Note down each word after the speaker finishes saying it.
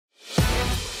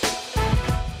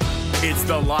It's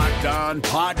the Locked On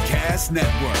Podcast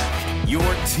Network, your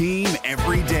team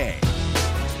every day.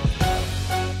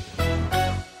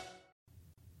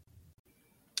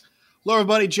 Hello,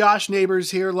 everybody. Josh Neighbors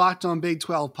here, Locked On Big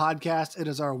 12 Podcast. It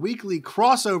is our weekly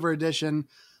crossover edition.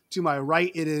 To my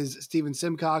right, it is Steven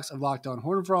Simcox of Locked On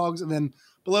Horned Frogs, and then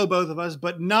below both of us,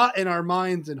 but not in our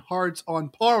minds and hearts, on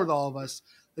par with all of us.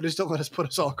 They just don't let us put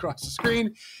us all across the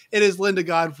screen. It is Linda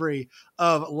Godfrey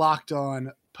of Locked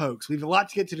On Pokes. We have a lot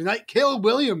to get to tonight. Caleb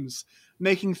Williams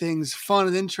making things fun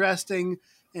and interesting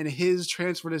in his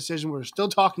transfer decision. We're still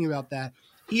talking about that.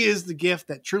 He is the gift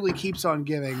that truly keeps on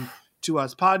giving to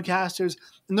us podcasters.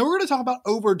 And then we're going to talk about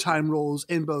overtime rules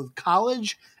in both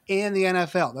college and the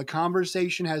NFL. The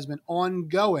conversation has been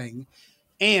ongoing.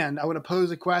 And I want to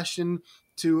pose a question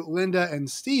to Linda and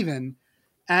Steven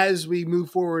as we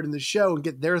move forward in the show and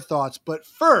get their thoughts. But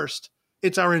first,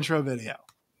 it's our intro video.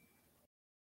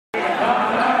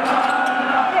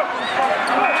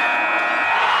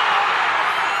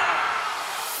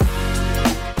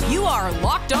 You are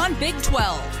Locked On Big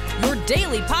 12, your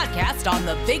daily podcast on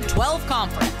the Big 12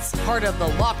 Conference, part of the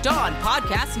Locked On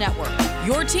Podcast Network,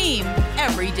 your team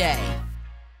every day.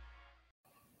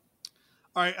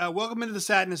 All right, welcome into the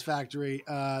Sadness Factory.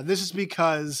 This is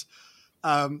because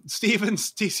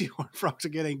Steven's TC Horned Frogs are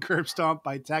getting curb stomped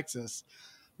by Texas.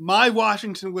 My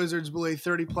Washington Wizards blew a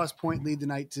 30-plus point lead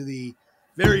tonight to the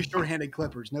very shorthanded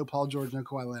Clippers. No Paul George, no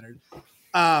Kawhi Leonard.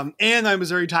 And my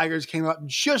Missouri Tigers came up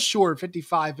just short,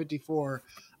 55-54,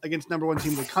 against number one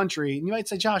team in the country. And you might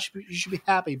say, Josh, you should be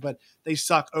happy, but they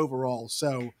suck overall,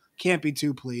 so can't be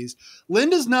too pleased.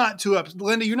 Linda's not too upset.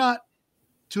 Linda, you're not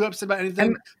too upset about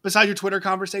anything besides your Twitter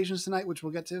conversations tonight, which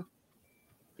we'll get to?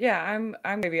 Yeah, I'm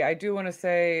maybe. I do want to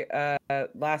say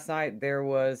last night there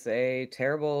was a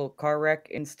terrible car wreck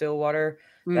in Stillwater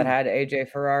that had AJ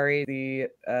Ferrari,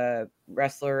 the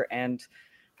wrestler, and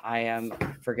I am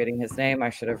forgetting his name.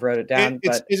 I should have wrote it down.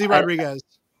 It's Izzy Rodriguez.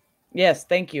 Yes,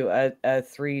 thank you. A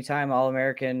three-time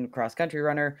All-American cross-country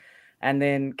runner. And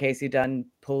then Casey Dunn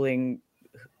pulling,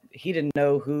 he didn't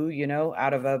know who,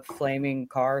 out of a flaming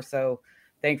car. So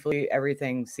thankfully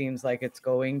everything seems like it's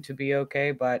going to be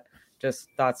okay, but just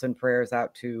thoughts and prayers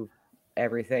out to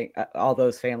everything, all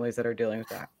those families that are dealing with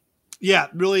that. Yeah,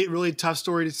 really, really tough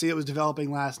story to see. It was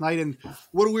developing last night. And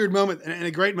what a weird moment and a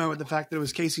great moment, the fact that it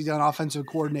was Casey Dunn, offensive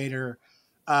coordinator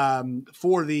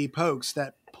for the Pokes,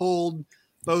 that pulled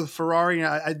both Ferrari. And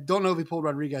I don't know if he pulled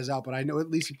Rodriguez out, but I know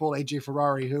at least he pulled AJ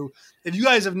Ferrari, who, if you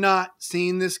guys have not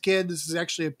seen this kid, this is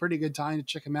actually a pretty good time to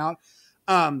check him out.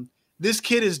 This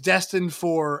kid is destined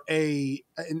for and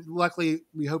luckily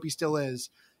we hope he still is,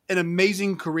 an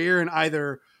amazing career in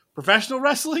either professional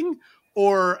wrestling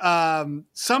or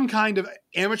some kind of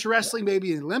amateur wrestling,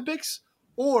 maybe in the Olympics,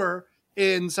 or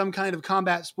in some kind of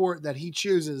combat sport that he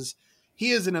chooses.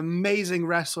 He is an amazing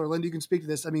wrestler. Linda, you can speak to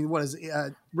this. I mean, what is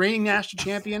reigning national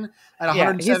champion at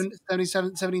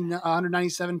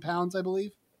 197 pounds, I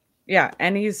believe? Yeah,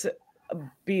 and he's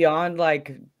beyond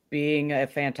being a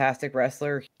fantastic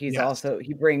wrestler. He's also,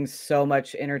 he brings so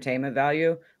much entertainment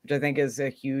value, which I think is a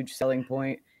huge selling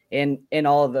point in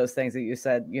all of those things that you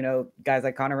said. Guys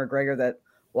like Conor McGregor that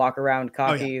walk around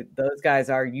cocky, those guys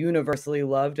are universally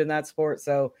loved in that sport.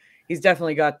 So he's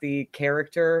definitely got the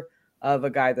character of a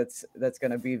guy that's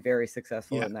going to be very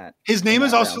successful in that. His name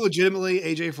is also legitimately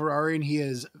AJ Ferrari, and he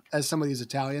is, as somebody who's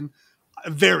Italian,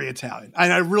 very Italian.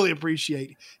 And I really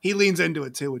appreciate he leans into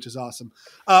it too, which is awesome.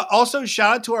 Also,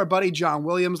 shout out to our buddy John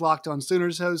Williams, Locked On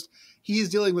Sooners host. He's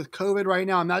dealing with COVID right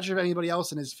now. I'm not sure if anybody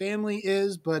else in his family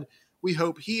is, but we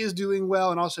hope he is doing well.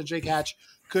 And also Jake Hatch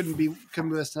couldn't be coming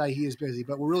with us tonight. He is busy,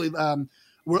 but we're really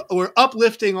we're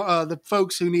uplifting the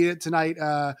folks who need it tonight.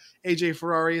 AJ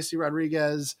Ferrari, C.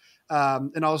 Rodriguez,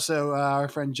 and also our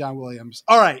friend John Williams.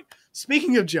 All right.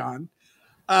 Speaking of John,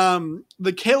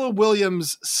 the Caleb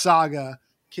Williams saga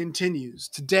continues.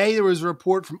 Today there was a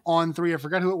report from On3. I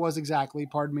forgot who it was exactly.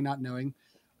 Pardon me not knowing.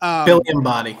 Billion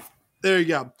Body. There you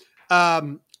go.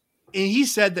 And he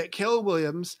said that Caleb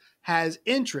Williams has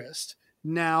interest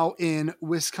now in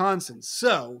Wisconsin.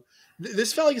 So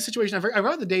this felt like a situation. I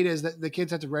forgot the date is that the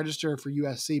kids have to register for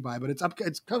USC by, but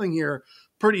it's coming here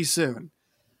pretty soon.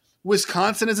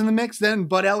 Wisconsin is in the mix. Then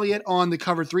Bud Elliott on the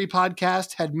Cover 3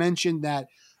 podcast had mentioned that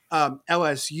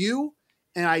LSU,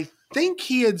 and I think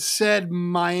he had said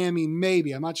Miami,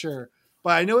 maybe. I'm not sure.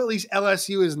 But I know at least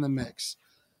LSU is in the mix.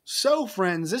 So,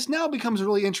 friends, this now becomes a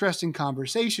really interesting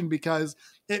conversation because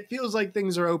it feels like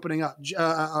things are opening up.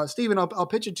 Steven, I'll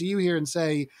pitch it to you here and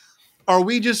say, are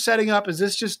we just setting up? Is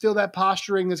this just still that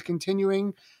posturing that's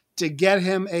continuing to get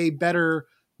him a better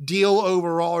deal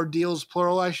overall, or deals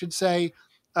plural, I should say,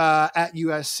 at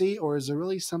USC, or is there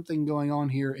really something going on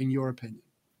here in your opinion?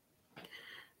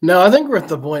 No, I think we're at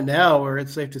the point now where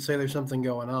it's safe to say there's something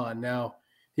going on. Now,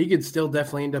 he could still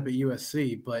definitely end up at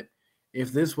USC, but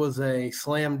if this was a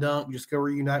slam dunk, just go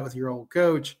reunite with your old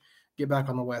coach, get back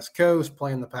on the West Coast,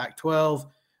 play in the Pac-12,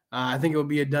 I think it would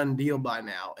be a done deal by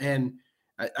now. And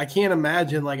I can't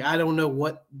imagine, I don't know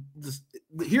what this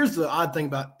 – here's the odd thing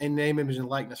about in name, image, and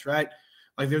likeness, right?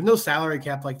 There's no salary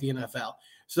cap like the NFL.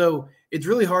 So it's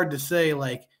really hard to say,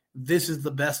 this is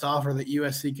the best offer that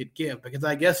USC could give, because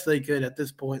I guess they could at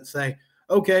this point say,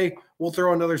 okay, we'll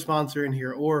throw another sponsor in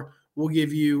here, or we'll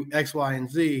give you X, Y, and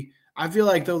Z. I feel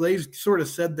like, though, they've sort of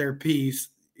said their piece.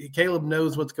 Caleb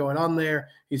knows what's going on there.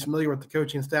 He's familiar with the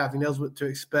coaching staff. He knows what to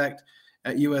expect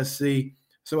at USC.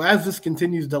 So as this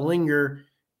continues to linger,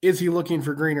 is he looking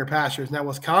for greener pastures? Now,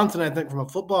 Wisconsin, I think from a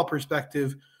football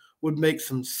perspective, would make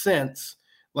some sense.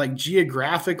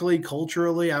 Geographically,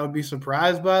 culturally, I would be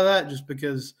surprised by that just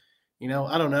because, I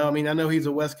don't know. I mean, I know he's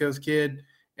a West Coast kid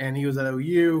and he was at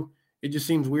OU. It just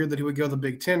seems weird that he would go the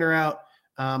Big Ten route.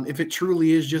 If it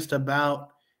truly is just about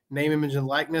name, image, and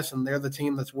likeness, and they're the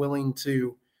team that's willing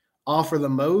to offer the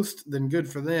most, then good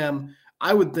for them.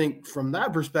 I would think from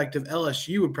that perspective,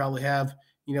 LSU would probably have,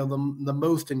 the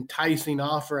most enticing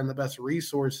offer and the best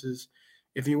resources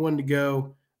if you wanted to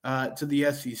go to the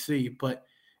SEC. But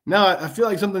no, I feel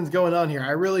like something's going on here. I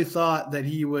really thought that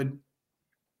he would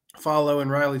follow in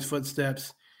Riley's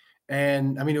footsteps.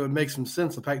 And, it would make some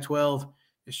sense. The Pac-12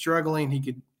 is struggling. He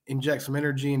could inject some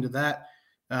energy into that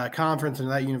conference and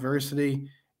that university.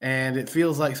 And it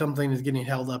feels like something is getting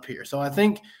held up here. So I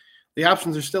think the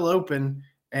options are still open.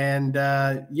 And,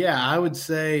 I would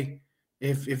say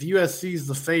if USC is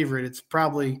the favorite, it's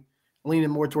probably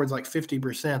leaning more towards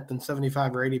 50% than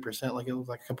 75 or 80% like it was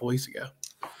a couple weeks ago.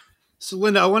 So,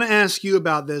 Linda, I want to ask you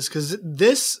about this because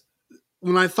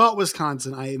when I thought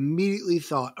Wisconsin, I immediately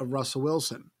thought of Russell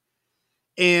Wilson.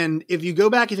 And if you go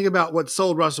back and think about what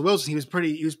sold Russell Wilson, he was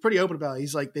pretty open about it.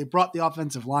 He's like, they brought the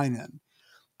offensive line in.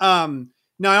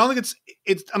 Now, I don't think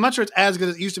it's I'm not sure it's as good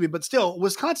as it used to be, but still,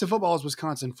 Wisconsin football is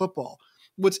Wisconsin football.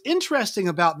 What's interesting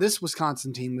about this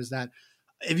Wisconsin team was that,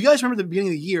 if you guys remember at the beginning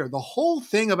of the year, the whole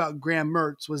thing about Graham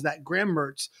Mertz was that Graham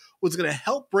Mertz was going to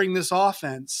help bring this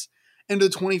offense into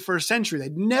the 21st century.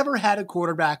 They'd never had a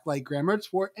quarterback like Graham Mertz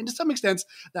before, and to some extent,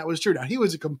 that was true. Now, he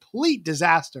was a complete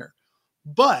disaster,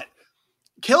 but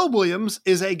Caleb Williams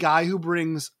is a guy who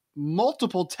brings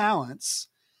multiple talents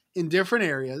in different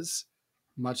areas,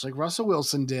 much like Russell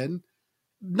Wilson did.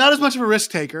 Not as much of a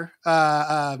risk taker,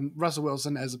 Russell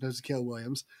Wilson, as opposed to Caleb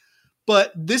Williams.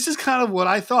 But this is kind of what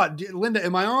I thought. Linda,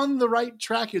 am I on the right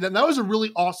track here? That was a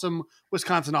really awesome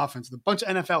Wisconsin offense with a bunch of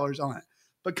NFLers on it,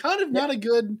 but kind of not a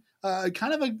good,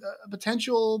 kind of a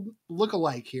potential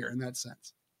look-alike here in that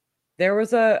sense.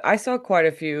 I saw quite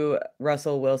a few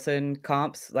Russell Wilson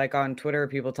comps, on Twitter,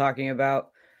 people talking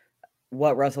about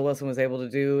what Russell Wilson was able to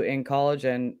do in college,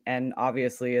 and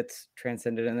obviously it's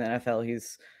transcended in the NFL.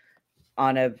 He's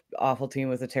on an awful team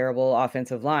with a terrible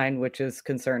offensive line, which is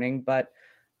concerning, but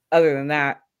other than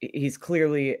that, he's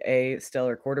clearly a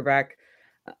stellar quarterback.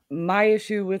 My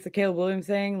issue with the Caleb Williams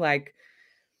thing, I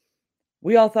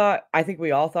think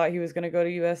we all thought he was going to go to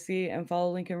USC and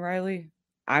follow Lincoln Riley.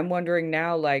 I'm wondering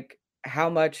now, how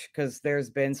much, because there's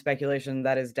been speculation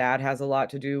that his dad has a lot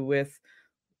to do with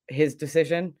his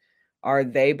decision. Are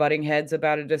they butting heads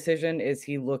about a decision? Is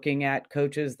he looking at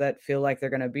coaches that feel like they're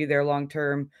going to be there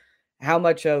long-term? How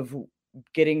much of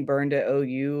getting burned at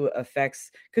OU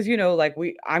affects, because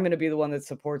I'm going to be the one that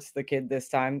supports the kid this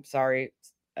time. Sorry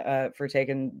for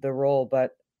taking the role,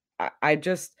 but I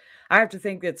have to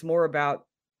think it's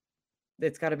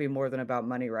got to be more than about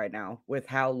money right now with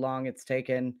how long it's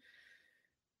taken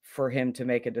for him to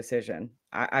make a decision.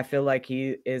 I feel like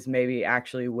he is maybe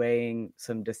actually weighing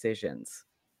some decisions.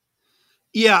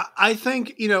 Yeah, I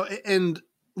think, and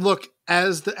look,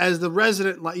 as the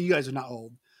resident, you guys are not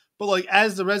old, but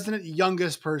as the resident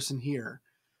youngest person here,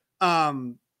 Watch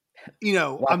I'm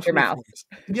your mouth.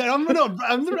 Yeah,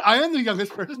 I am the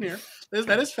youngest person here.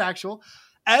 That is factual.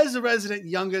 As the resident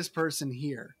youngest person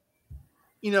here,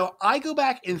 I go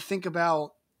back and think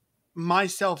about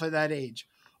myself at that age.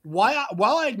 While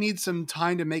I need some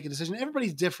time to make a decision,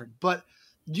 everybody's different, but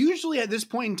usually at this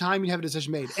point in time, you have a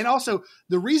decision made. And also,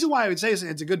 the reason why I would say this, and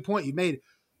it's a good point you made,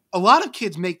 a lot of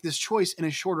kids make this choice in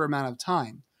a shorter amount of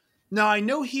time. Now, I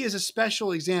know he is a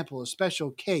special example, a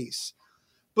special case,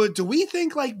 but do we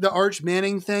think the Arch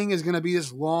Manning thing is going to be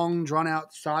this long,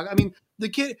 drawn-out saga? I mean, the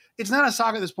kid, it's not a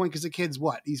saga at this point because the kid's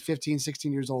what? He's 15,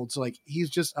 16 years old, so he's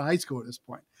just a high school at this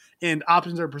point, and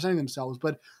options are presenting themselves.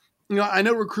 But, I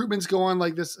know recruitments go on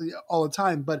like this all the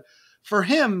time, but for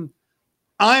him,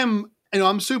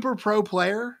 I'm super pro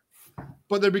player,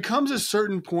 but there becomes a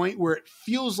certain point where it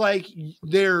feels like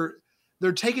they're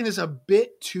taking this a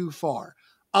bit too far.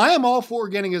 I am all for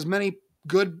getting as many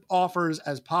good offers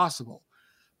as possible,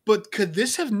 but could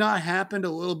this have not happened a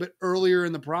little bit earlier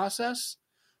in the process?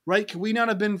 Right? Could we not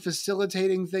have been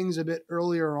facilitating things a bit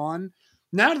earlier on?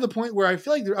 Now to the point where I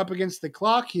feel like they're up against the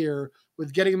clock here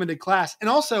with getting them into class. And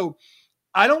also,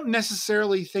 I don't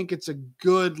necessarily think it's a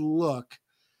good look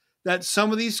that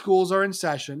some of these schools are in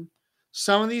session.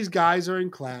 Some of these guys are in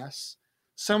class.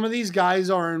 Some of these guys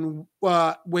are in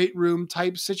weight room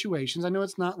type situations. I know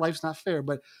life's not fair,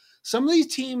 but some of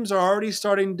these teams are already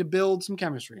starting to build some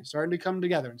chemistry, starting to come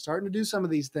together and starting to do some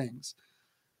of these things.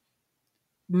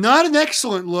 Not an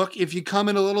excellent look if you come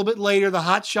in a little bit later. The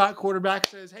hot shot quarterback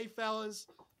says, "Hey fellas,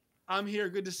 I'm here.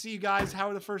 Good to see you guys. How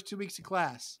are the first 2 weeks of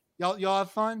class? Y'all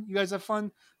have fun? You guys have fun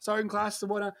starting class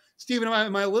and whatnot?" Steven,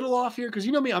 am I a little off here? Because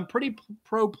you know me, I'm pretty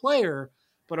pro player,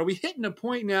 but are we hitting a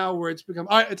point now where it's become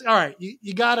all right? It's all right.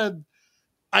 You gotta.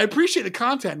 I appreciate the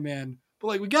content, man, but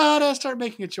like we gotta start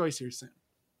making a choice here soon.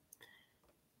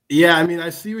 Yeah, I mean, I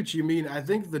see what you mean. I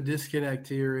think the disconnect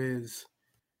here is,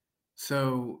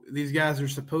 so these guys are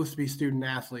supposed to be student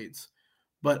athletes,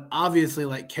 but obviously,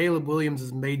 like Caleb Williams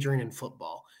is majoring in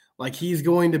football. Like he's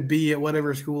going to be at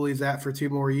whatever school he's at for 2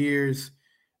 more years.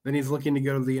 Then he's looking to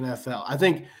go to the NFL. I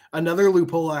think another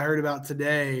loophole I heard about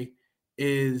today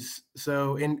is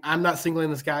and I'm not singling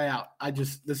this guy out.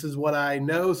 This is what I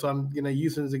know, so I'm going to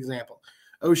use him as an example.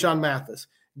 O'Shawn Mathis,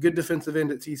 good defensive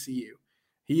end at TCU.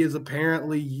 He is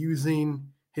apparently using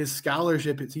his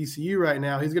scholarship at TCU right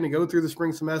now. He's going to go through the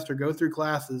spring semester, go through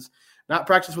classes, not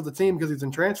practice with the team because he's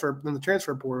in the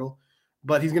transfer portal,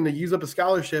 but he's going to use up a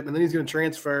scholarship and then he's going to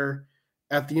transfer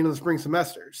at the end of the spring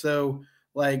semester. So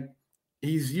like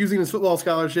he's using his football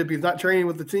scholarship. He's not training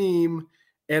with the team.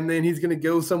 And then he's going to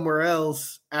go somewhere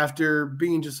else after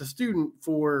being just a student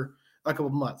for a couple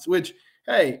of months, which,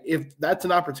 hey, if that's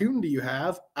an opportunity you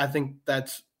have, I think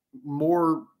that's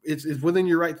more, it's within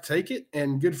your right to take it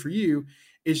and good for you.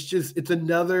 It's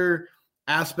another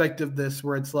aspect of this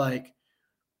where it's like,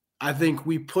 I think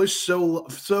we push for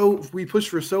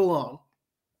so long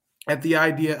at the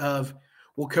idea of,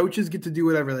 well, coaches get to do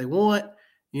whatever they want.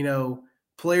 You know,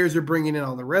 players are bringing in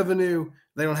all the revenue.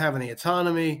 They don't have any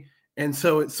autonomy. And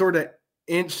so it's sort of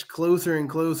inched closer and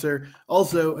closer.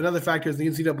 Also, another factor is the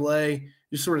NCAA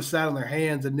just sort of sat on their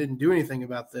hands and didn't do anything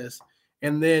about this.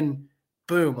 And then,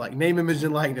 boom, like name, image,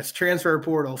 and likeness, transfer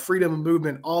portal, freedom of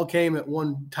movement all came at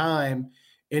one time.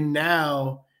 And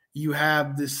now you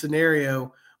have this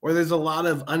scenario where there's a lot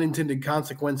of unintended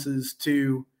consequences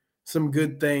to some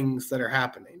good things that are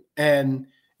happening. And,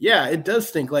 yeah, it does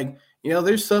stink. Like, you know,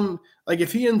 there's some – like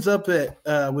if he ends up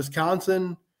at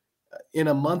Wisconsin – in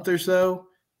a month or so,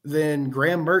 then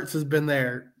Graham Mertz has been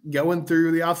there going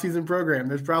through the offseason program.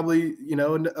 There's probably, you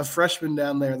know, a freshman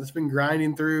down there that's been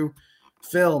grinding through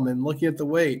film and looking at the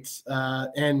weights.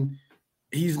 And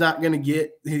he's not going to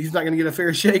get a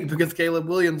fair shake because Caleb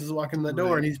Williams is walking in the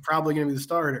door and he's probably going to be the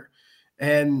starter.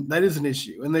 And that is an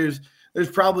issue. And there's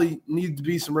probably needs to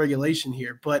be some regulation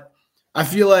here, but I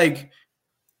feel like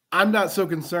I'm not so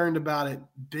concerned about it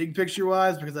big picture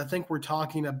wise, because I think we're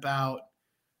talking about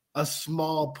a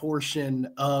small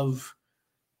portion of,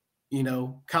 you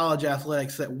know, college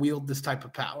athletics that wield this type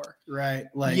of power, right?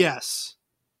 Like, yes,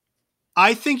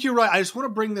 I think you're right. I just want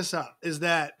to bring this up is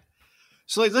that,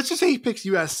 so like, let's just say he picks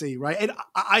USC, right? And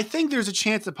I think there's a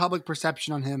chance the public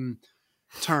perception on him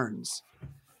turns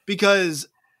because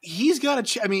he's got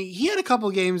he had a couple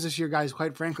of games this year, guys,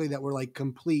 quite frankly, that were like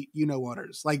complete,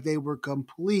 you-know-whaters. Like they were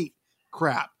complete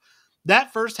crap.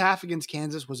 That first half against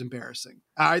Kansas was embarrassing.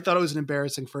 I thought it was an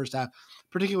embarrassing first half,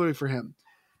 particularly for him.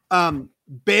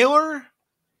 Baylor,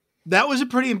 that was a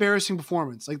pretty embarrassing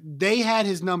performance. Like they had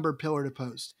his number pillar to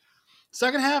post.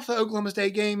 Second half of the Oklahoma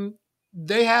State game,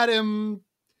 Baylor had him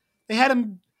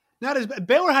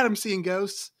seeing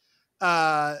ghosts.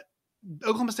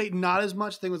 Oklahoma State, not as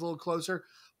much. I think it was a little closer.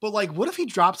 But like, what if he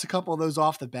drops a couple of those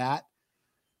off the bat?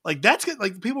 Like that's good.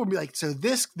 Like people would be like, so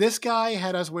this guy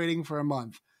had us waiting for a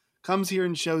month. Comes here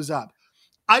and shows up.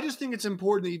 I just think it's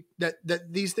important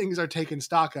that these things are taken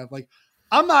stock of. Like,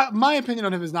 my opinion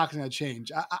on him is not going to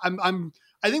change. I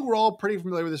think we're all pretty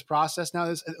familiar with this process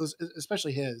now.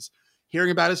 Especially his hearing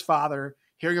about his father,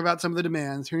 hearing about some of the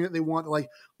demands, hearing that they want. Like,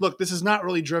 look, this is not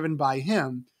really driven by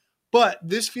him, but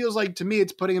this feels like to me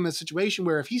it's putting him in a situation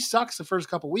where if he sucks the first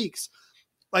couple weeks,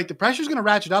 like the pressure's going to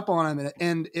ratchet up on him,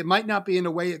 and it might not be in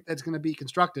a way that's going to be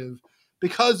constructive.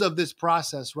 Because of this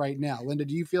process right now. Linda,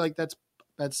 do you feel like that's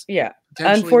yeah,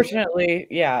 unfortunately,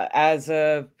 yeah, as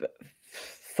a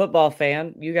football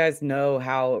fan, you guys know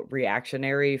how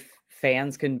reactionary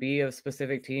fans can be of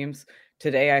specific teams.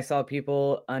 Today, I saw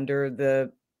people under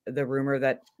the rumor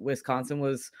that Wisconsin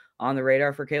was on the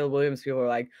radar for Caleb Williams. People were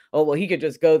like, "Oh, well, he could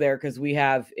just go there because we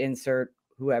have insert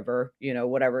whoever,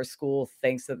 whatever school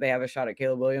thinks that they have a shot at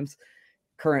Caleb Williams,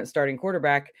 current starting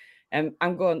quarterback." And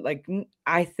I'm going like,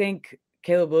 I think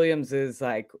Caleb Williams is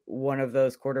like one of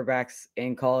those quarterbacks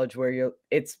in college where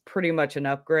it's pretty much an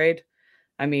upgrade.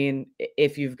 I mean,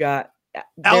 if you've got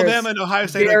Alabama and Ohio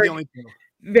State, like the only two.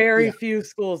 Very few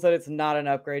schools that it's not an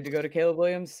upgrade to go to Caleb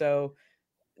Williams. So,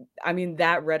 I mean,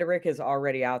 that rhetoric is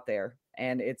already out there,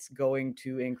 and it's going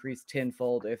to increase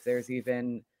tenfold if there's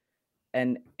even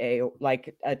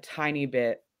a tiny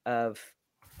bit of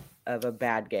a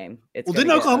bad game.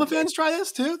 Didn't Oklahoma fans try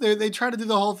this too? They tried to do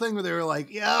the whole thing where they were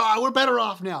like, "Yeah, we're better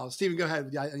off now." Steven, go ahead.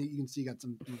 Yeah, you can see you got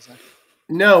some.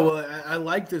 No, well, I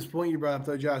like this point you brought up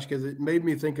though, Josh, because it made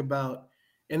me think about.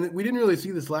 And we didn't really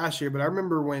see this last year, but I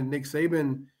remember when Nick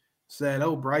Saban said,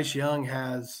 "Oh, Bryce Young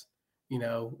has,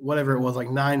 whatever it was, like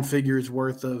 9 figures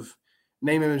worth of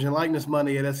name, image, and likeness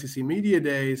money at SEC Media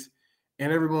Days,"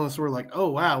 and everyone was sort of like, "Oh,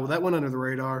 wow, well, that went under the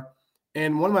radar."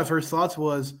 And one of my first thoughts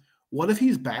was, what if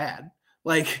he's bad?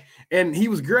 And he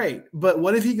was great, but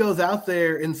what if he goes out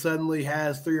there and suddenly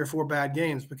has 3 or 4 bad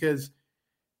games? Because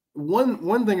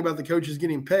one thing about the coaches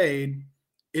getting paid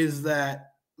is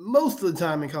that most of the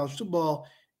time in college football,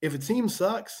 if a team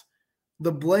sucks,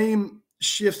 the blame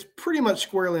shifts pretty much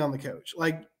squarely on the coach.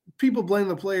 Like, people blame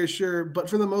the players, sure, but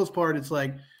for the most part, it's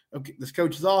like, okay, this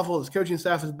coach is awful, this coaching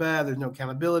staff is bad, there's no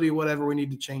accountability, whatever, we need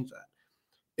to change that.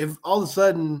 If all of a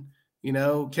sudden,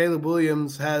 Caleb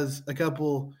Williams has a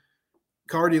couple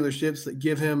car dealerships that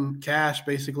give him cash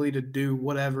basically to do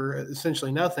whatever,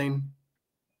 essentially nothing,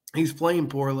 he's playing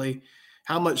poorly,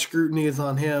 how much scrutiny is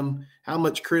on him, how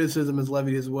much criticism is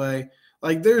levied his way.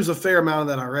 Like, there's a fair amount of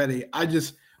that already.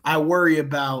 I worry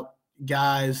about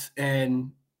guys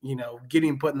and,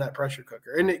 getting put in that pressure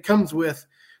cooker. And it comes with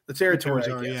the territory,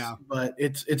 I guess. Yeah. But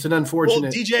it's an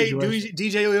unfortunate situation.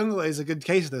 DJ Uyunglele is a good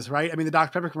case of this, right? I mean, the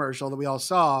Dr. Pepper commercial that we all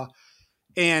saw,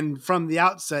 and from the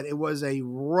outset, it was a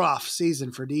rough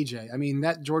season for DJ. I mean,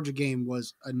 that Georgia game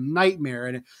was a nightmare,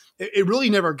 and it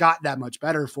really never got that much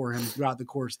better for him throughout the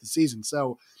course of the season.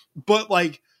 So, but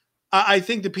I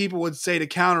think the people would say to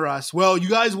counter us, well, you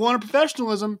guys wanted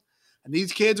professionalism, and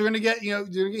these kids are going to get, they're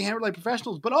going to get hammered like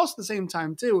professionals. But also at the same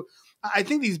time, too, I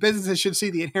think these businesses should see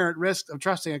the inherent risk of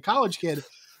trusting a college kid.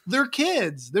 They're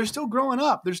kids. They're still growing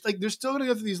up. They're still going to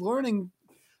go through these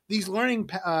learning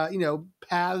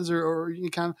paths or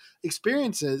kind of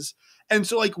experiences. And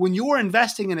so, like, when you're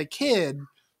investing in a kid,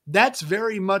 that's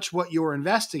very much what you're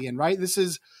investing in, right? This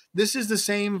is the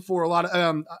same for a lot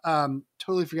of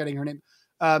totally forgetting her name.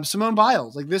 Simone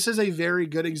Biles. Like, this is a very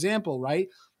good example, right?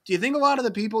 Do you think a lot of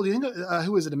the people,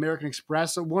 who is it, American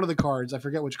Express, one of the cards, I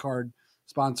forget which card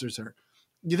sponsors her.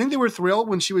 Do you think they were thrilled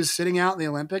when she was sitting out in the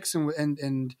Olympics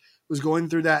and was going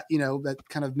through that, that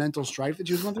kind of mental strife that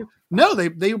she was going through? No,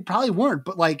 they probably weren't.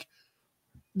 But, like,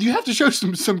 you have to show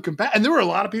some compassion. And there were a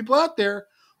lot of people out there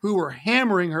who were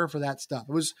hammering her for that stuff.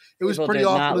 It was pretty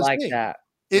awful to see. That.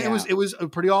 It was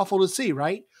pretty awful to see,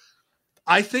 right?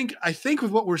 I think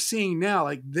with what we're seeing now,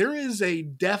 like, there is a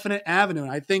definite avenue.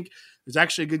 And I think there's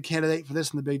actually a good candidate for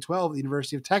this in the Big 12, the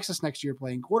University of Texas next year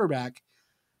playing quarterback.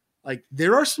 Like,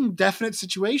 there are some definite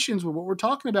situations where what we're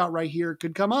talking about right here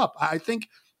could come up. I think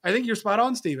you're spot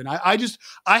on, Stephen. I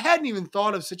hadn't even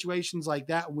thought of situations like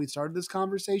that when we started this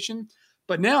conversation,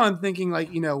 but now I'm thinking,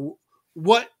 like,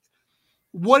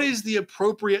 what is the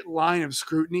appropriate line of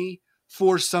scrutiny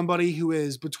for somebody who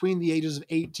is between the ages of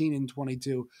 18 and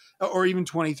 22, or even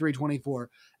 23, 24?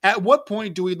 At what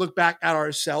point do we look back at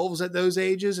ourselves at those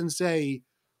ages and say,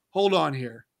 hold on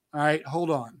here. All right,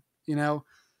 hold on.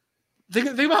 Think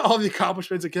about all the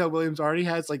accomplishments that Caleb Williams already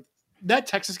has. Like, that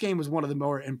Texas game was one of the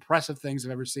more impressive things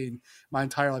I've ever seen my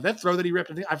entire life. That throw that he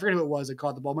ripped, I forget who it was that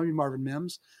caught the ball, maybe Marvin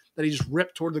Mims, that he just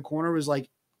ripped toward the corner, was like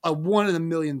a 1 in a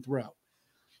million throw.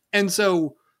 And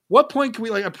so, what point can we,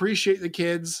 like, appreciate the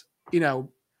kids,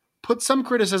 put some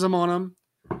criticism on them,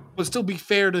 but still be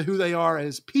fair to who they are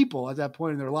as people at that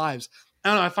point in their lives? I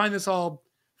don't know. I find this all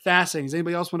fascinating. Does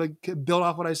anybody else want to build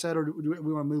off what I said, or do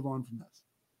we want to move on from this?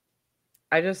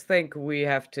 I just think we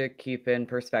have to keep in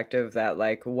perspective that,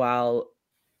 like, while,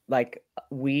 like,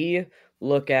 we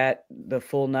look at the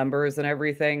full numbers and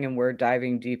everything, and we're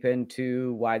diving deep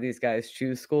into why these guys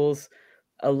choose schools,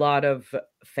 a lot of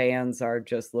fans are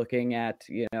just looking at,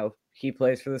 he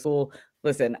plays for the school.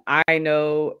 Listen, I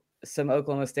know some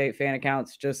Oklahoma State fan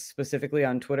accounts just specifically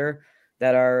on Twitter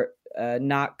that are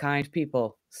not kind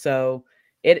people. So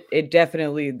it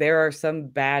definitely, there are some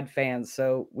bad fans.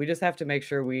 So we just have to make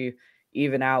sure we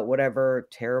even out whatever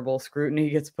terrible scrutiny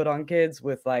gets put on kids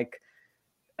with like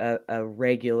a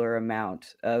regular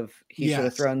amount of he should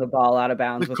have thrown the ball out of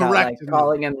bounds without like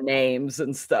calling him names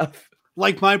and stuff.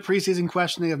 Like my preseason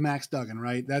questioning of Max Duggan,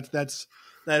 right? That's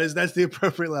the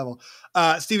appropriate level.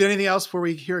 Steven, anything else before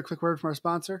we hear a quick word from our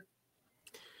sponsor?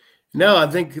 No, I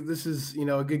think this is,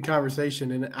 a good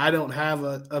conversation, and I don't have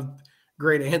a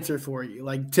great answer for you.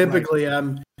 Like typically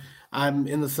I'm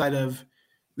in the side of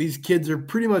these kids are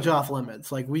pretty much off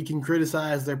limits. Like we can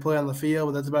criticize their play on the field,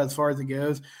 but that's about as far as it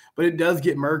goes. But it does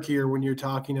get murkier when you're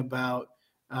talking about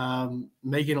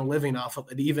making a living off of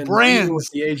it. Even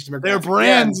with the age demographic. They're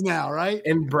brands now, right?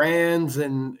 And brands,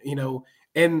 and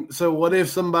and so what if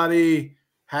somebody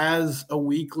has a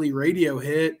weekly radio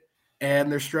hit and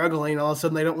they're struggling, all of a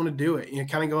sudden they don't want to do it?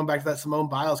 Kind of going back to that Simone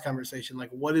Biles conversation,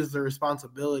 like what is the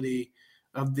responsibility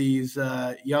of these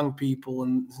young people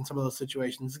in some of those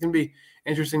situations? It's going to be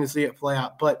interesting to see it play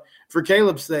out. But for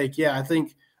Caleb's sake, yeah, I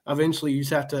think eventually you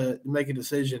just have to make a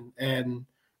decision and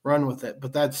run with it.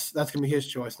 But that's going to be his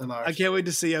choice, not ours. I can't wait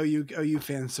to see OU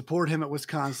fans support him at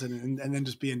Wisconsin and then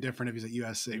just be indifferent if he's at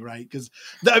USC, right? Because,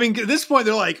 at this point,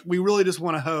 they're like, we really just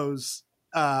want to hose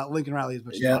Lincoln Riley as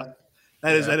much as possible.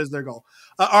 That is their goal.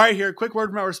 All right, here, quick word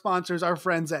from our sponsors, our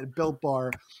friends at Built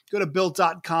Bar. Go to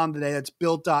Built.com today. That's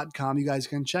Built.com. You guys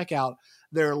can check out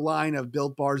their line of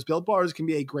Built Bars. Built Bars can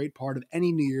be a great part of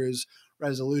any New Year's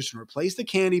resolution. Replace the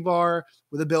candy bar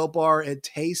with a Built Bar. It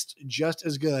tastes just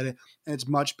as good, and it's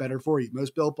much better for you.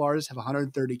 Most Built Bars have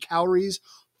 130 calories,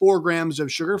 4 grams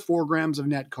of sugar, 4 grams of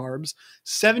net carbs,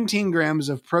 17 grams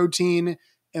of protein,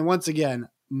 and once again,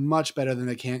 much better than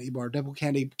the candy bar. Double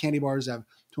candy bars have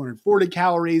 240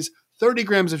 calories, 30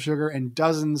 grams of sugar, and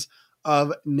dozens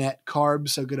of net carbs.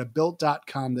 So go to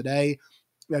Built.com today.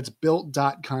 That's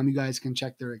Built.com. You guys can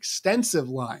check their extensive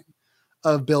line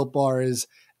of Built Bars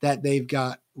that they've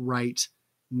got right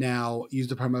now. Use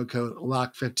the promo code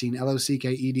LOCK15,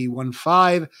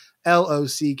 LOCKED15,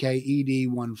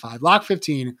 LOCKED15.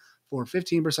 LOCK15 for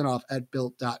 15% off at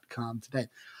Built.com today.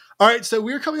 All right, so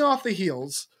we're coming off the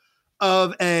heels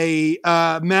of a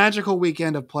magical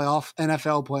weekend of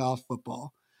NFL playoff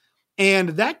football. And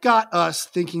that got us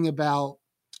thinking about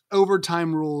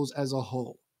overtime rules as a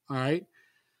whole. All right.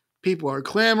 People are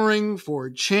clamoring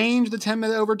for change the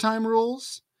 10-minute overtime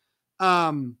rules.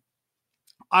 I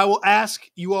will ask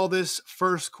you all this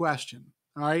first question.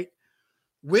 All right.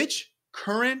 Which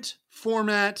current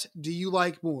format do you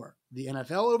like more? The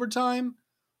NFL overtime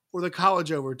or the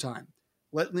college overtime?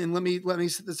 Let me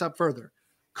set this up further.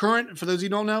 Current, for those of you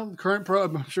who don't know, current pro,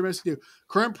 I'm sure most of you do.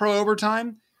 Current pro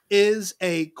overtime is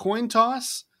a coin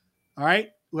toss. All right.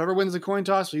 Whoever wins the coin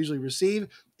toss will usually receive.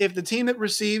 If the team that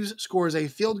receives scores a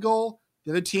field goal,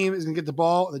 the other team is going to get the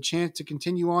ball, the chance to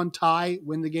continue on, tie,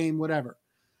 win the game, whatever.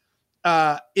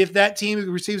 If that team who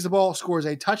receives the ball scores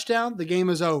a touchdown, the game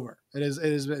is over. It's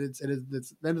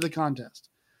the end of the contest.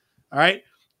 All right.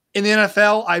 In the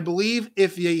NFL, I believe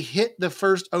if you hit the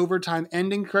first overtime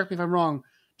ending, correct me if I'm wrong,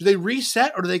 do they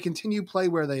reset or do they continue play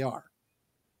where they are?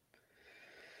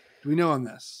 Do we know on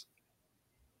this?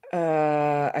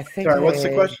 I think. Sorry, what's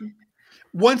the question?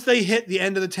 Once they hit the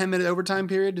end of the 10-minute overtime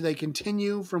period, do they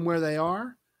continue from where they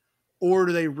are or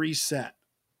do they reset?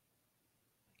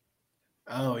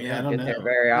 Oh, yeah, I don't know. There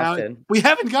very often. Now, we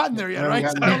haven't gotten there yet, right?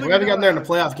 We haven't gotten there in a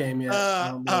playoff game yet.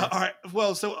 All right.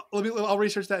 Well, so I'll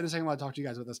research that in a second while I talk to you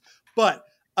guys about this. But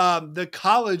the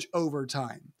college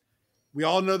overtime, we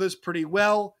all know this pretty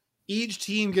well. Each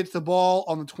team gets the ball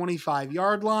on the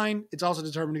 25-yard line. It's also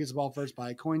determined who gets the ball first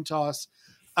by a coin toss.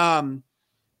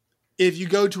 If you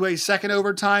go to a second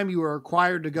overtime, you are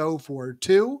required to go for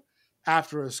 2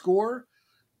 after a score.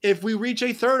 If we reach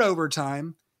a third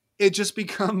overtime, it just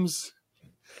becomes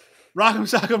Rock'em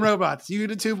Sock'em Robots. You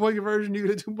get a 2-point conversion, you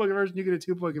get a 2-point conversion, you get a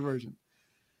 2-point conversion.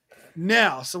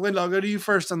 Now, so Linda, I'll go to you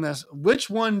first on this. Which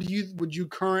one would you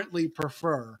currently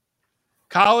prefer?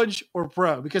 College or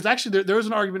pro? Because actually there is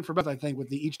an argument for both, I think,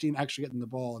 with each team actually getting the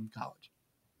ball in college.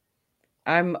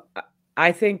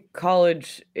 I think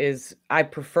college is, I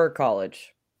prefer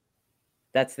college.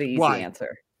 That's the easy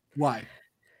answer. Why?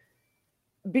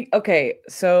 Okay,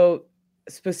 so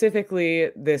specifically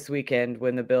this weekend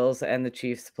when the Bills and the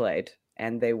Chiefs played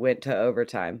and they went to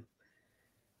overtime,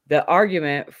 the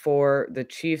argument for the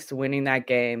Chiefs winning that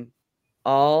game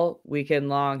all weekend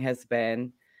long has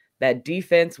been that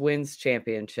defense wins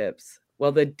championships.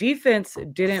 Well, the defense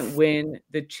didn't win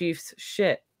the Chiefs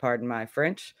shit, pardon my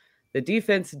French. The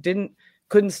defense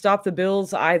couldn't stop the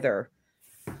Bills either.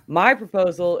 My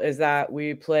proposal is that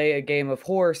we play a game of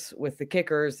horse with the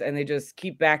kickers and they just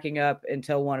keep backing up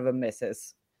until one of them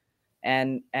misses.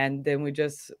 And then we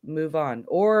just move on.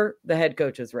 Or the head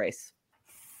coach's race.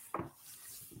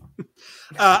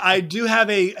 I do have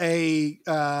a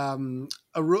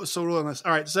rule on this.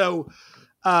 All right. So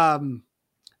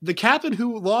the captain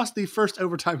who lost the first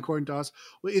overtime coin toss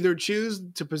will either choose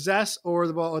to possess or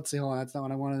the ball. Let's see. Hold on. That's not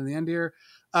what I wanted in the end here.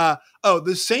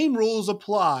 The same rules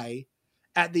apply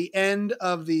at the end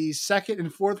of the second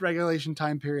and fourth regulation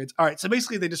time periods. All right. So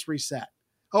basically they just reset.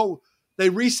 Oh, they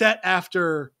reset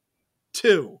after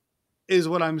 2 is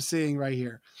what I'm seeing right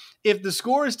here. If the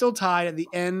score is still tied at the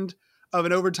end of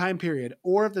an overtime period,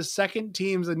 or if the second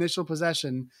team's initial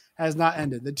possession has not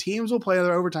ended, the teams will play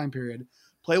their overtime period.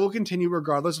 Play will continue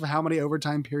regardless of how many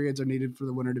overtime periods are needed for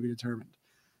the winner to be determined.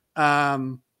 I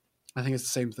think it's the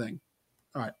same thing.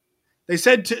 All right. They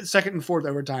said second and fourth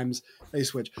overtimes they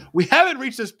switch. We haven't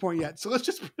reached this point yet, so let's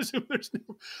just presume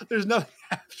there's nothing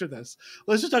after this.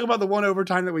 Let's just talk about the one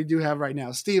overtime that we do have right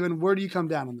now. Steven, where do you come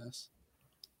down on this?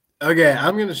 Okay,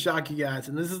 I'm going to shock you guys,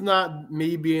 and this is not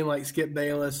me being like Skip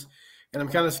Bayless, and I'm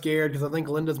kind of scared because I think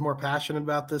Linda's more passionate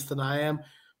about this than I am,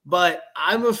 but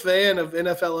I'm a fan of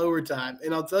NFL overtime,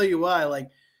 and I'll tell you why.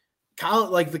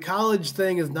 The college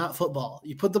thing is not football.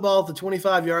 You put the ball at the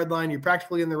 25-yard line, you're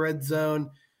practically in the red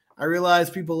zone. I realize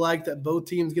people like that both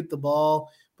teams get the ball,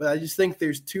 but I just think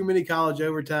there's too many college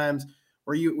overtimes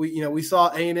where we saw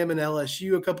A&M and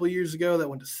LSU a couple of years ago that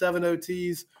went to 7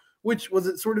 OTs. Which was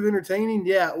it sort of entertaining?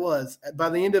 Yeah, it was. By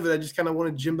the end of it, I just kind of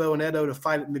wanted Jimbo and Edo to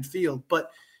fight at midfield.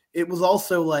 But it was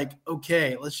also like,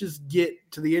 okay, let's just get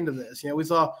to the end of this. We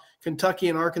saw Kentucky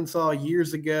and Arkansas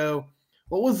years ago.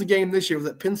 What was the game this year? Was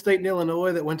it Penn State and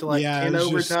Illinois that went to 10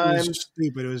 overtimes? It was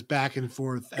stupid. It was back and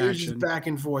forth action. It was just back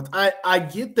and forth. I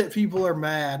get that people are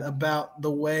mad about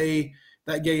the way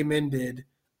that game ended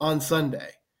on Sunday.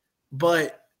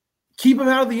 But keep them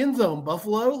out of the end zone,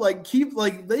 Buffalo.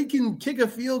 They can kick a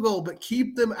field goal, but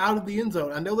keep them out of the end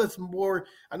zone. I know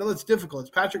that's difficult. It's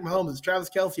Patrick Mahomes, it's Travis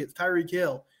Kelce, it's Tyreek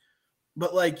Hill.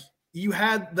 But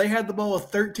they had the ball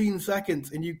with 13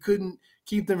 seconds and you couldn't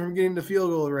keep them from getting to field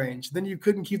goal range. Then you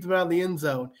couldn't keep them out of the end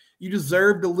zone. You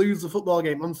deserve to lose the football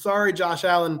game. I'm sorry Josh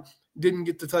Allen didn't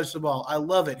get to touch the ball. I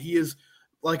love it. He is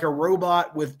like a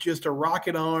robot with just a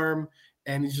rocket arm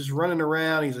and he's just running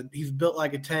around. He's built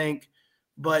like a tank.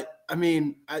 But,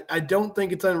 I don't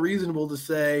think it's unreasonable to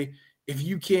say if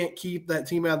you can't keep that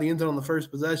team out of the end zone on the first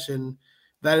possession,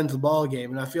 that ends the ball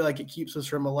game. And I feel like it keeps us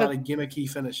from a lot of gimmicky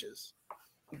finishes.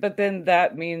 But then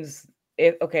that means,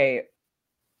 in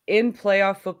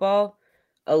playoff football,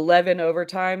 11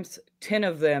 overtimes, 10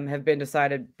 of them have been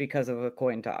decided because of a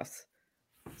coin toss,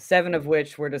 7 of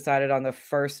which were decided on the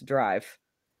first drive.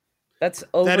 That's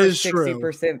over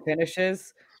 60%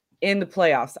 finishes in the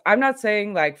playoffs. I'm not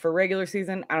saying for regular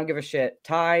season, I don't give a shit.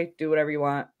 Tie, do whatever you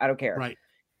want. I don't care. Right.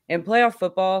 In playoff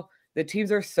football, the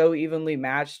teams are so evenly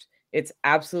matched. It's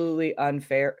absolutely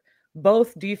unfair.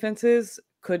 Both defenses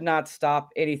could not stop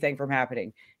anything from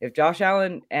happening. If Josh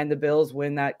Allen and the Bills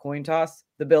win that coin toss,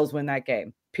 the Bills win that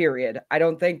game, period. I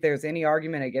don't think there's any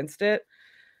argument against it.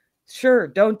 Sure,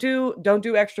 don't do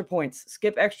extra points.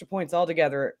 Skip extra points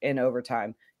altogether in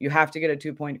overtime. You have to get a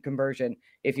 2-point conversion.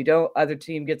 If you don't, other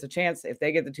team gets a chance. If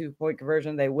they get the 2-point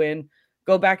conversion, they win.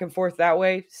 Go back and forth that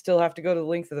way. Still have to go to the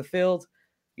length of the field.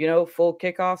 Full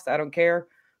kickoffs. I don't care.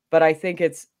 But I think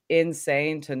it's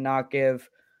insane to not give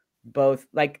both.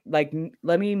 Let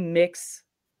me mix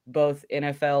both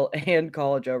NFL and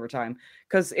college overtime,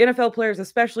 because NFL players,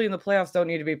 especially in the playoffs, don't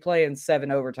need to be playing 7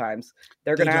 overtimes.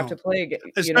 They're going to have to play,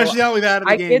 especially now we've added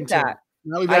the game. I get that.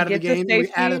 Now we've added the game.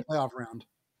 We added the playoff round.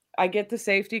 I get the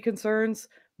safety concerns,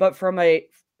 but the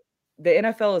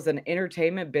NFL is an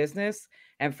entertainment business,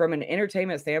 and from an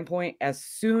entertainment standpoint, as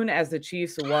soon as the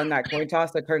Chiefs won that coin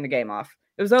toss, they turned the game off.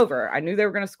 It was over. I knew they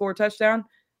were going to score a touchdown.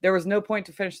 There was no point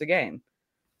to finish the game.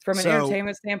 From an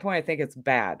entertainment standpoint, I think it's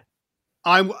bad.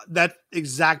 That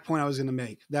exact point I was going to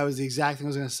make. That was the exact thing I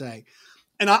was going to say.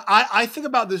 And I think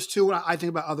about this too when I think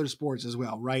about other sports as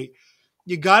well, right?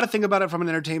 You got to think about it from an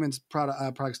entertainment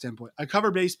product standpoint. I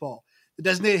cover baseball. The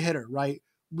designated hitter, right?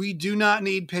 We do not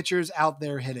need pitchers out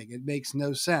there hitting. It makes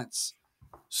no sense.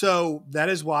 So that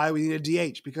is why we need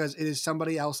a DH, because it is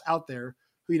somebody else out there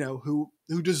who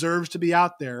deserves to be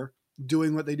out there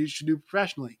doing what they should do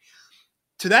professionally.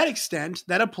 To that extent,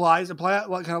 that apply that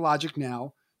kind of logic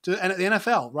now to the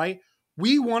NFL, right?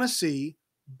 We want to see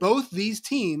both these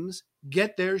teams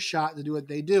get their shot to do what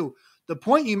they do. The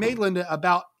point you made, Linda,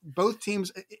 about both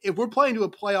teams, if we're playing to a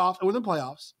playoff, and we're in the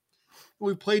playoffs,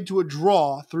 we played to a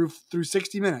draw through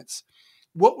 60 minutes,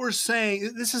 what we're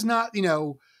saying, this is not,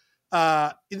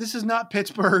 This is not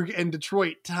Pittsburgh and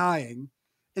Detroit tying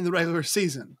in the regular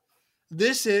season.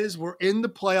 We're in the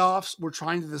playoffs. We're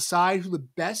trying to decide who the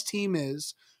best team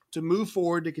is to move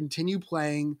forward to continue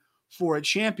playing for a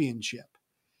championship.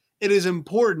 It is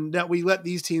important that we let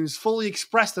these teams fully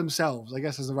express themselves, I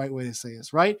guess is the right way to say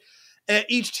this, right?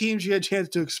 Each team should get a chance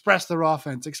to express their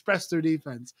offense, express their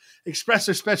defense, express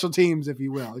their special teams, if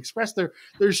you will, express their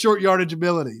short yardage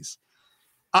abilities.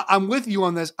 I'm with you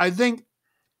on this. I think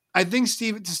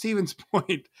Steve, to Steven's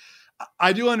point,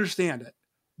 I do understand it,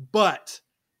 but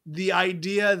the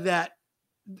idea that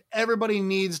everybody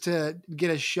needs to get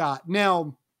a shot.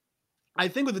 Now, I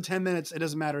think with the 10 minutes, it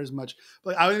doesn't matter as much,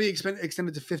 but I would maybe extend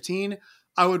it to 15.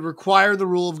 I would require the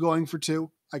rule of going for 2.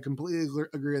 I completely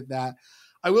agree with that.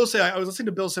 I will say, I was listening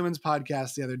to Bill Simmons'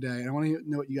 podcast the other day, and I want to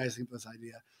know what you guys think of this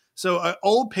idea. So an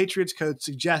old Patriots coach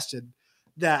suggested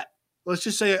that, let's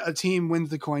just say a team wins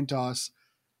the coin toss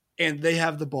and they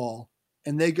have the ball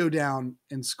and they go down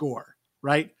and score,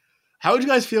 right? How would you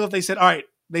guys feel if they said, all right,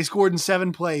 they scored in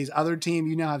 7 plays. Other team,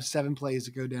 you now have 7 plays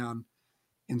to go down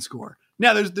and score.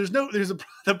 Now,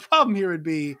 the problem here would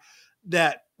be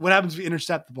that what happens if you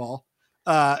intercept the ball?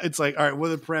 It's like, all right, what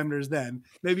are the parameters then?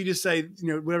 Maybe just say,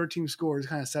 whatever team scores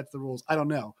kind of sets the rules. I don't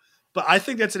know. But I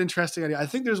think that's an interesting idea. I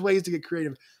think there's ways to get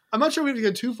creative. I'm not sure we have to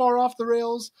go too far off the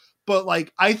rails, but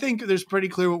I think there's pretty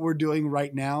clear what we're doing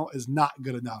right now is not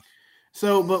good enough.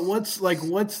 So, but what's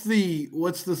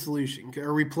the solution?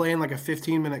 Are we playing like a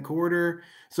 15-minute quarter?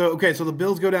 So the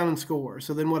Bills go down and score.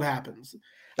 So then what happens?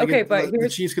 But the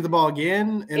Chiefs get the ball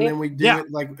again, and then we do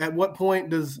it. Like, at what point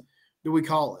do we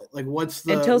call it? Like,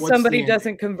 until somebody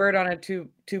doesn't convert on a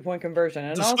two-point conversion?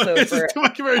 And also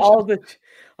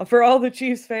for all the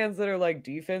Chiefs fans that are like,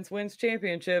 defense wins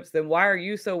championships, then why are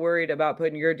you so worried about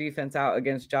putting your defense out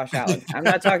against Josh Allen? I'm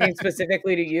not talking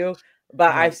specifically to you,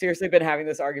 but I've seriously been having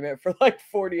this argument for like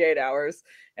 48 hours,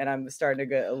 and I'm starting to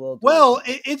get a little. Well,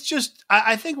 it's just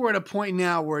I think we're at a point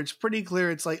now where it's pretty clear.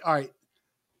 It's like, all right,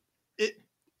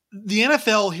 the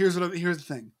NFL. Here's the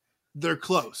thing. They're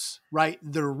close, right?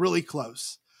 They're really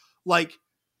close. Like,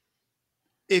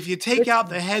 if you take out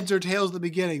the heads or tails at the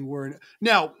beginning,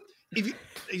 if you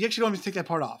actually don't even take that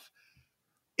part off.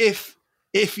 If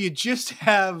you just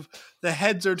have the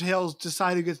heads or tails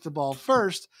decide who gets the ball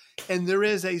first, and there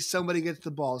is somebody gets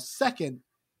the ball second,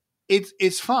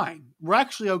 it's fine. We're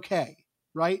actually okay,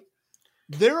 right?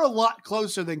 They're a lot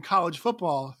closer than college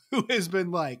football, who has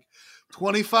been like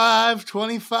 25.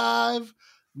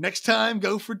 Next time,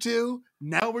 go for 2.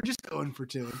 Now we're just going for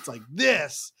 2. It's like,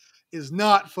 this is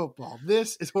not football.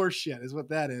 This is horseshit, is what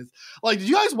that is. Like, did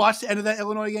you guys watch the end of that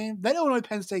Illinois game? That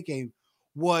Illinois-Penn State game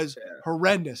was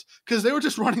horrendous because they were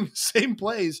just running the same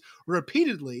plays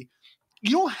repeatedly.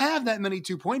 You don't have that many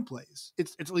 2-point plays.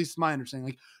 It's at least my understanding.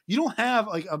 Like, you don't have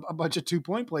like a bunch of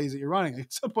 2-point plays that you're running. Like,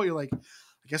 at some point, you're like,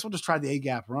 I guess we'll just try the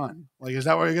A-gap run. Like, is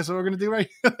that what we're going to do right?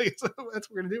 That's what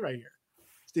we're going to do right here.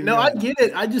 Steven, no, I get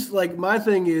it. I just my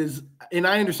thing is, and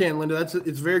I understand, Linda, it's a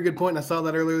very good point. And I saw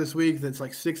that earlier this week. That's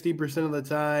like 60% of the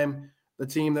time, the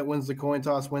team that wins the coin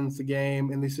toss wins the game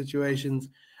in these situations.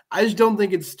 I just don't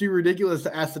think it's too ridiculous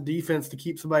to ask the defense to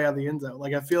keep somebody out of the end zone.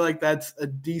 Like, I feel like that's a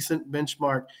decent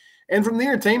benchmark. And from the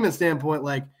entertainment standpoint,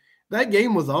 like, that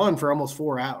game was on for almost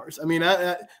 4 hours. I mean,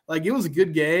 it was a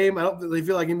good game. I don't really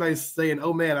feel like anybody's saying,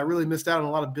 oh man, I really missed out on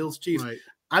a lot of Bills Chiefs. Right.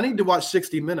 I need to watch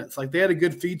 60 Minutes. Like, they had a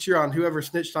good feature on whoever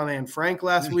snitched on Anne Frank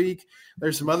last week.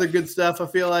 There's some other good stuff, I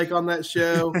feel like, on that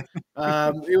show.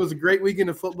 It was a great weekend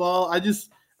of football.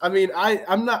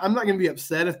 I'm not going to be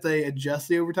upset if they adjust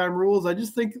the overtime rules. I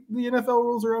just think the NFL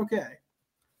rules are okay.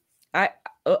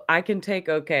 I can take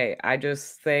okay. I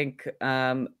just think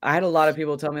I had a lot of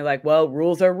people tell me like, well,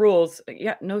 rules are rules.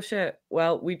 Yeah, no shit.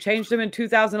 Well, we changed them in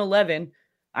 2011.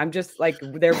 I'm just like,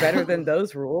 they're better than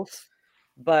those rules.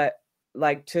 But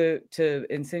like to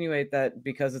insinuate that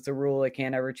because it's a rule, it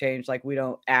can't ever change. Like, we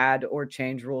don't add or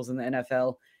change rules in the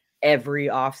NFL every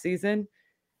offseason.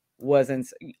 Wasn't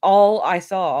all I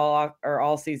saw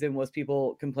all season was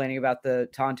people complaining about the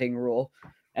taunting rule.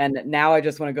 And now I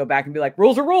just want to go back and be like,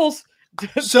 rules are rules.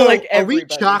 So like, are we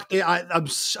shocked?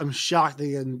 I'm shocked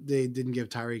they didn't give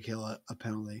Tyreek Hill a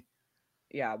penalty.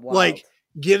 Yeah. Wild. Like,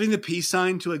 giving the peace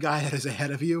sign to a guy that is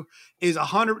ahead of you is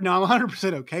 100. Now I'm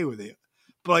 100% okay with it,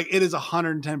 but like, it is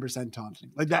 110%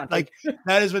 taunting. Like that, like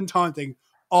that has been taunting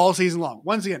all season long.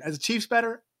 Once again, as a Chiefs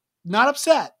bettor, not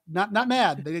upset, not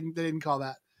mad. They didn't call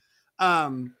that.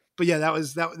 But yeah, that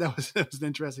was an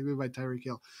interesting move by Tyreek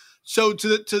Hill. So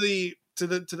to the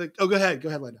oh, go ahead,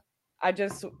 Linda. I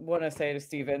just want to say to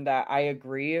Steven that I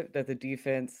agree that the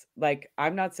defense, like,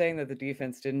 I'm not saying that the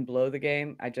defense didn't blow the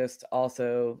game. I just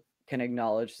also can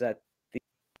acknowledge that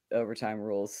overtime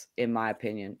rules, in my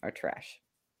opinion, are trash.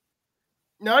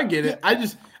 No, I get it.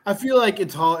 I feel like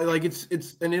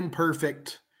it's an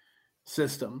imperfect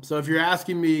system. So if you're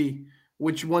asking me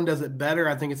which one does it better,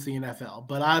 I think it's the NFL.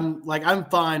 But I'm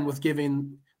fine with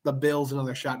giving the Bills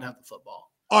another shot to have the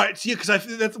football. All right, so because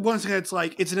that's one thing. It's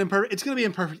like it's going to be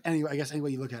imperfect anyway. I guess any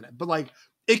way you look at it, but like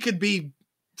it could be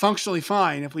functionally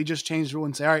fine if we just change the rule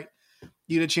and say, all right,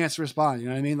 you get a chance to respond. You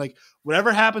know what I mean? Like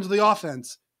whatever happens with the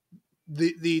offense,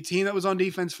 the team that was on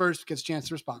defense first gets a chance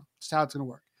to respond. That's how it's going to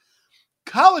work.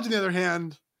 College, on the other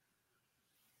hand,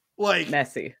 like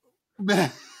messy.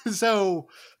 So,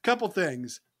 couple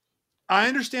things. I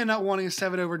understand not wanting a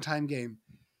 7 overtime game.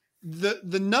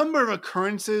 The number of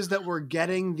occurrences that we're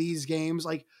getting these games,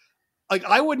 like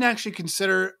I wouldn't actually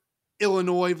consider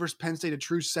Illinois versus Penn State a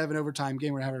true 7 overtime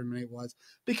game, or however many it was,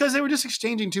 because they were just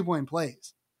exchanging 2-point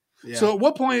plays. Yeah. So at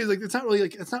what point is it's not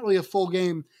really a full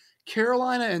game.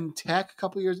 Carolina and Tech, a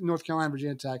couple years, North Carolina,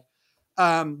 Virginia Tech,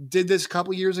 did this a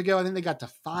couple years ago. I think they got to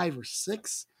 5 or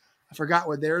 6. I forgot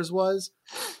what theirs was.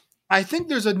 I think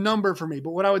there's a number for me,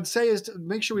 but what I would say is to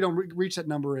make sure we don't reach that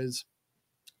number is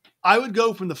I would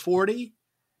go from the 40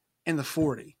 and the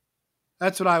 40.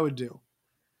 That's what I would do.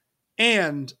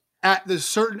 And at a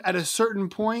certain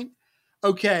point,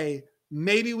 okay,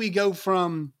 maybe we go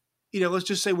from, let's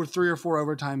just say we're 3 or 4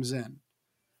 overtimes in.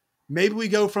 Maybe we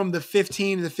go from the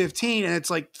 15 to the 15 and it's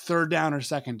like third down or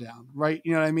second down, right?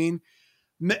 You know what I mean?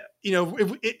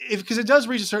 If because it does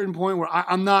reach a certain point where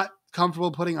I'm not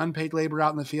comfortable putting unpaid labor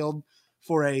out in the field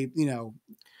for a,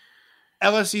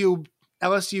 LSU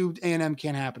A&M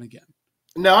can't happen again.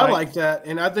 No, right? I like that.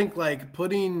 And I think like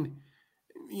putting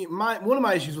one of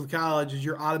my issues with college is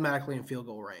you're automatically in field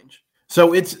goal range.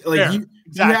 So it's like you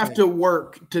have to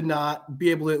work to not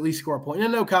be able to at least score a point. I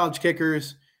know college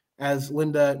kickers, as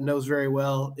Linda knows very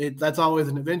well, that's always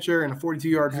an adventure, and a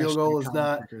 42-yard field goal is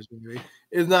not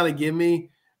a gimme.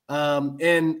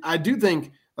 And I do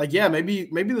think, maybe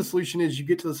the solution is you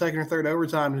get to the second or third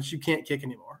overtime and you can't kick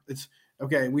anymore. It's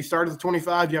okay. We start at the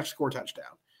 25, you have to score a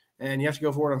touchdown, and you have to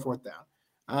go for it on fourth down.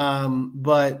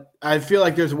 But I feel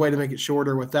like there's a way to make it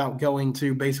shorter without going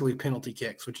to basically penalty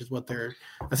kicks, which is what they're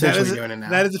essentially doing now.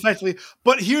 That is effectively.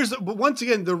 But once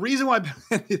again, the reason why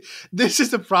this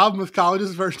is the problem with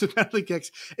college's version of penalty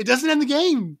kicks. It doesn't end the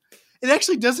game. It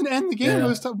actually doesn't end the game.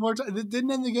 Yeah. It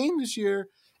didn't end the game this year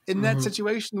in that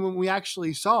situation when we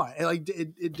actually saw it.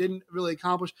 It didn't really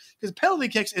accomplish, because penalty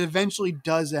kicks, it eventually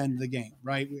does end the game,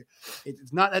 right?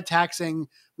 It's not that taxing.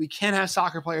 We can't have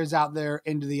soccer players out there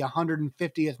into the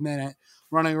 150th minute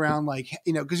running around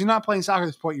because you're not playing soccer at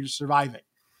this point, you're just surviving.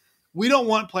 We don't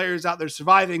want players out there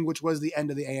surviving, which was the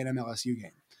end of the A&M LSU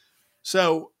game.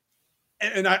 So,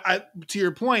 and I to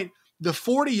your point, the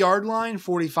 40-yard line,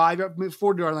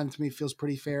 40-yard line to me feels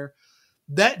pretty fair.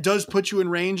 That does put you in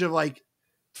range of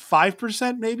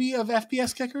 5% maybe of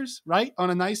FPS kickers, right? On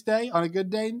a nice day, on a good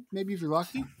day, maybe if you're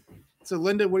lucky. So,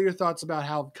 Linda, what are your thoughts about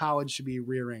how college should be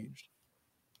rearranged?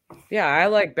 Yeah, I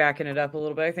like backing it up a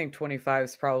little bit. I think 25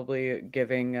 is probably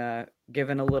given a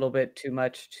little bit too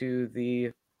much to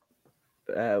the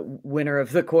winner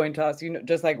of the coin toss,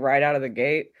 just right out of the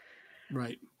gate.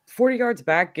 Right. 40 yards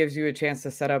back gives you a chance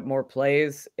to set up more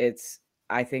plays.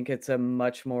 I think it's a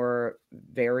much more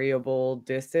variable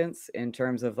distance in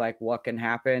terms of what can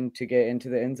happen to get into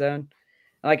the end zone.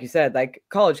 Like you said,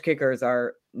 college kickers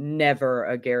are never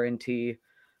a guarantee.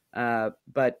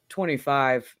 But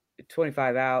 25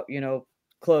 out,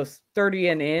 close, 30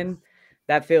 and in,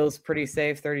 that feels pretty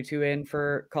safe. 32 in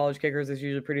for college kickers is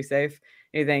usually pretty safe.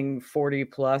 Anything 40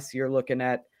 plus, you're looking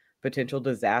at potential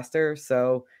disaster.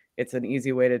 So it's an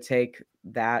easy way to take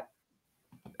that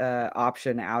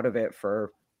option out of it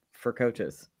for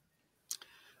coaches.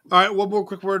 All right, one more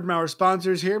quick word from our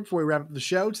sponsors here before we wrap up the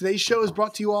show. Today's show is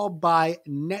brought to you all by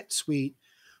NetSuite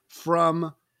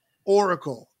from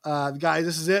Oracle. Guys,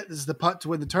 this is it. This is the putt to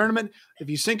win the tournament.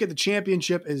 If you sink it, the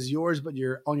championship is yours, but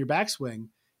you're on your backswing.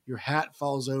 Your hat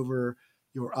falls over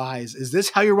your eyes. Is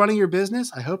this how you're running your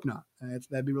business? I hope not.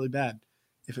 That'd be really bad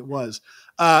if it was.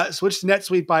 Switch to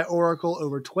NetSuite by Oracle.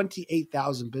 Over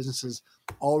 28,000 businesses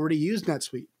already use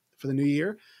NetSuite. For the new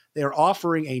year, they are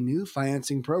offering a new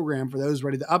financing program for those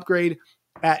ready to upgrade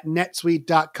at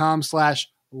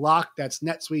netsuite.com/lock. That's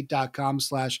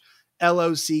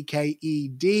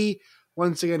netsuite.com/LOCKED.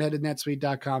 Once again, head to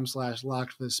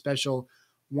netsuite.com/lock for the special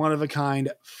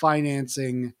one-of-a-kind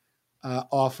financing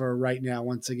offer right now.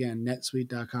 Once again,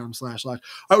 netsuite.com/lock. All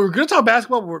right, we're going to talk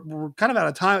basketball. We're kind of out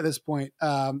of time at this point.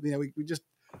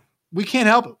 We can't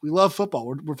help it. We love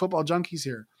football. We're football junkies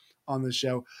here on this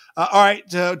show. All right,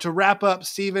 to wrap up,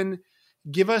 Steven,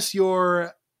 give us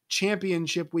your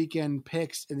championship weekend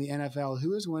picks in the NFL.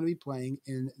 Who is going to be playing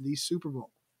in the Super Bowl?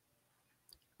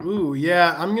 Ooh,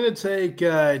 yeah, I'm going to take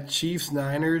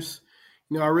Chiefs-Niners.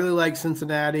 I really like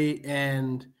Cincinnati,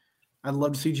 and I'd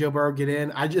love to see Joe Burrow get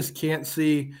in. I just can't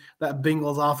see that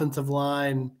Bengals offensive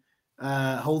line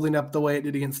holding up the way it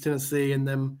did against Tennessee and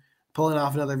them pulling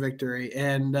off another victory.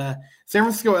 And San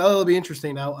Francisco LA will be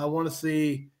interesting. I want to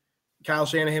see Kyle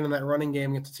Shanahan in that running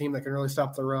game against a team that can really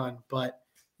stop the run. But,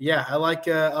 yeah, I like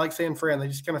San Fran. They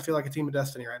just kind of feel like a team of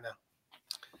destiny right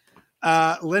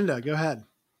now. Linda, go ahead.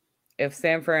 If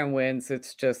San Fran wins,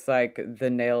 it's just like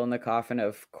the nail in the coffin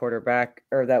of quarterback,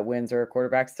 or that wins are a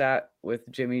quarterback stat with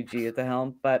Jimmy G at the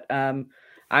helm. But I'm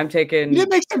taking. He did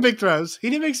make some big throws.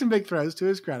 To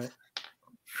his credit.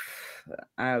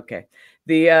 Okay.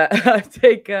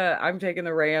 I'm taking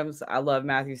the Rams. I love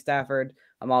Matthew Stafford.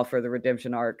 I'm all for the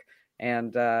redemption arc,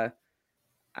 and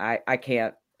I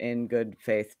can't, in good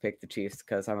faith, pick the Chiefs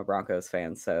because I'm a Broncos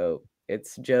fan. So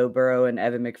it's Joe Burrow and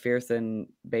Evan McPherson,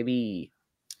 baby.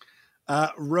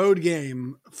 Road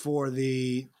game for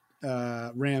the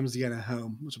Rams to get at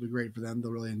home, which will be great for them.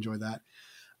 They'll really enjoy that.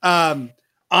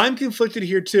 I'm conflicted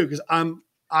here too because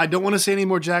I don't want to say any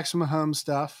more Jackson Mahomes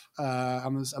stuff.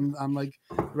 I'm like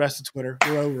the rest of Twitter.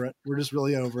 We're over it. We're just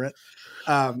really over it.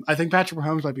 I think Patrick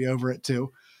Mahomes might be over it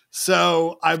too.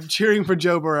 So I'm cheering for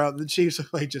Joe Burrow. The Chiefs are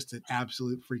like just an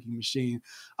absolute freaking machine.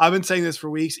 I've been saying this for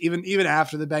weeks. Even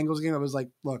after the Bengals game, I was like,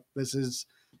 look, this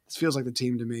feels like the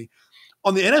team to me.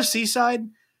 On the NFC side,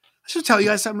 I should tell you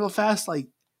guys something real fast. Like,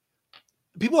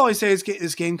 people always say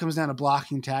this game comes down to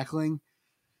blocking, tackling.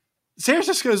 San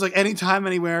Francisco is like anytime,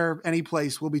 anywhere, any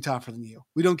place will be tougher than you.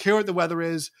 We don't care what the weather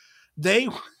is. They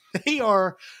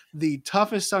are the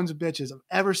toughest sons of bitches I've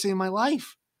ever seen in my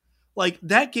life. Like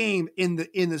that game in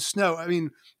the snow. I mean,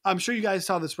 I'm sure you guys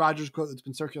saw this Rodgers quote that's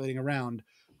been circulating around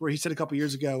where he said a couple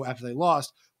years ago after they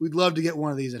lost, we'd love to get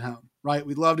one of these at home, right?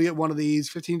 We'd love to get one of these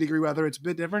 15-degree weather. It's a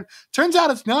bit different. Turns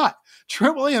out it's not.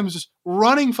 Trent Williams just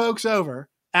running folks over.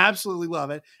 Absolutely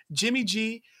love it. Jimmy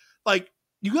G, like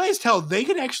you guys tell they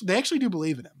actually do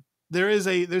believe in him. There's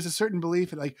a certain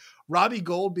belief in like Robbie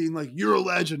Gould being like, you're a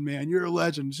legend, man. You're a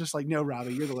legend. It's just like, no,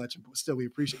 Robbie, you're the legend. But still, we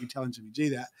appreciate you telling Jimmy G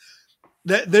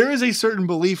that there is a certain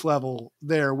belief level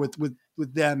there with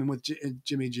them and with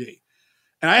Jimmy G.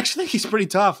 And I actually think he's pretty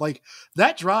tough. Like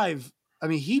that drive, I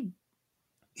mean, he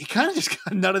kind of just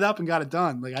got nutted up and got it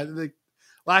done. Like I think,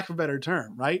 lack of a better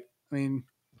term, right? I mean,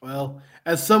 well,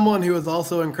 as someone who is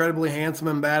also incredibly handsome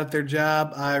and bad at their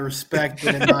job, I respect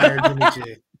and admire Jimmy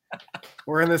G.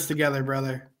 We're in this together,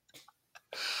 brother.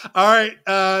 All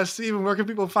right, Steven, where can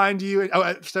people find you?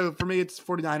 Oh, so for me, it's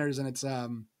 49ers, and it's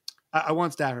I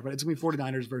want Stafford, but it's gonna be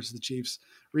 49ers versus the Chiefs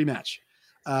rematch.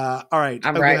 All right,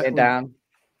 I'm writing it down.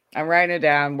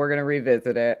 We're going to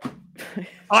revisit it.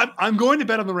 I'm going to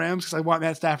bet on the Rams because I want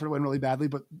Matt Stafford to win really badly,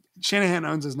 but Shanahan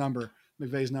owns his number,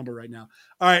 McVay's number right now.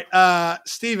 All right,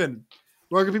 Steven,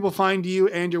 where can people find you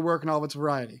and your work and all of its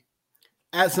variety?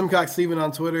 At Simcox Steven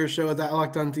on Twitter, show us at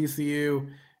Locked on TCU.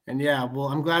 And yeah, well,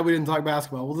 I'm glad we didn't talk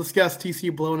basketball. We'll discuss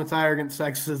TCU blowing a tire against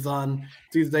Texas on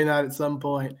Tuesday night at some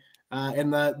point.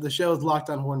 And the show is Locked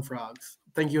on Horned Frogs.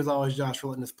 Thank you as always, Josh, for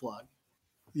letting us plug.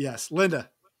 Yes. Linda.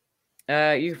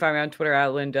 You can find me on Twitter at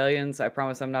Lindellians. I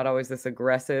promise I'm not always this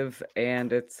aggressive,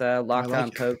 and it's Locked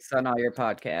on Pokes on all your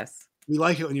podcasts. We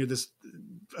like it when you're this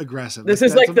aggressive. This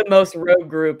is like the most rogue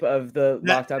group of the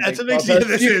Locked on. This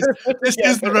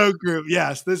is the rogue group.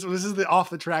 Yes, this is the off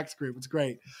the tracks group. It's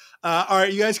great. All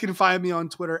right, you guys can find me on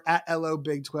Twitter at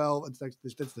LOBig12.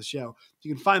 That's the show.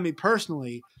 You can find me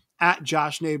personally at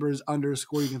JoshNeighbors_.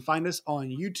 You can find us on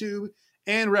YouTube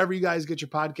and wherever you guys get your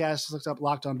podcasts. Look up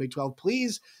Locked on Big 12.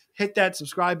 Please hit that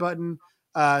subscribe button.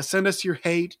 Send us your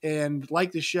hate and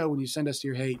like the show when you send us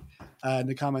your hate in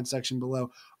the comment section below.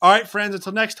 All right, friends,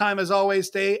 until next time, as always,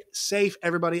 stay safe,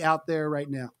 everybody out there right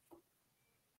now.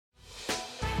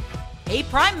 Hey,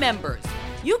 Prime members,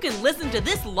 you can listen to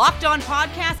this Locked On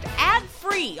podcast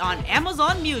ad-free on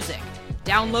Amazon Music.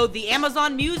 Download the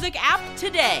Amazon Music app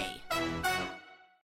today.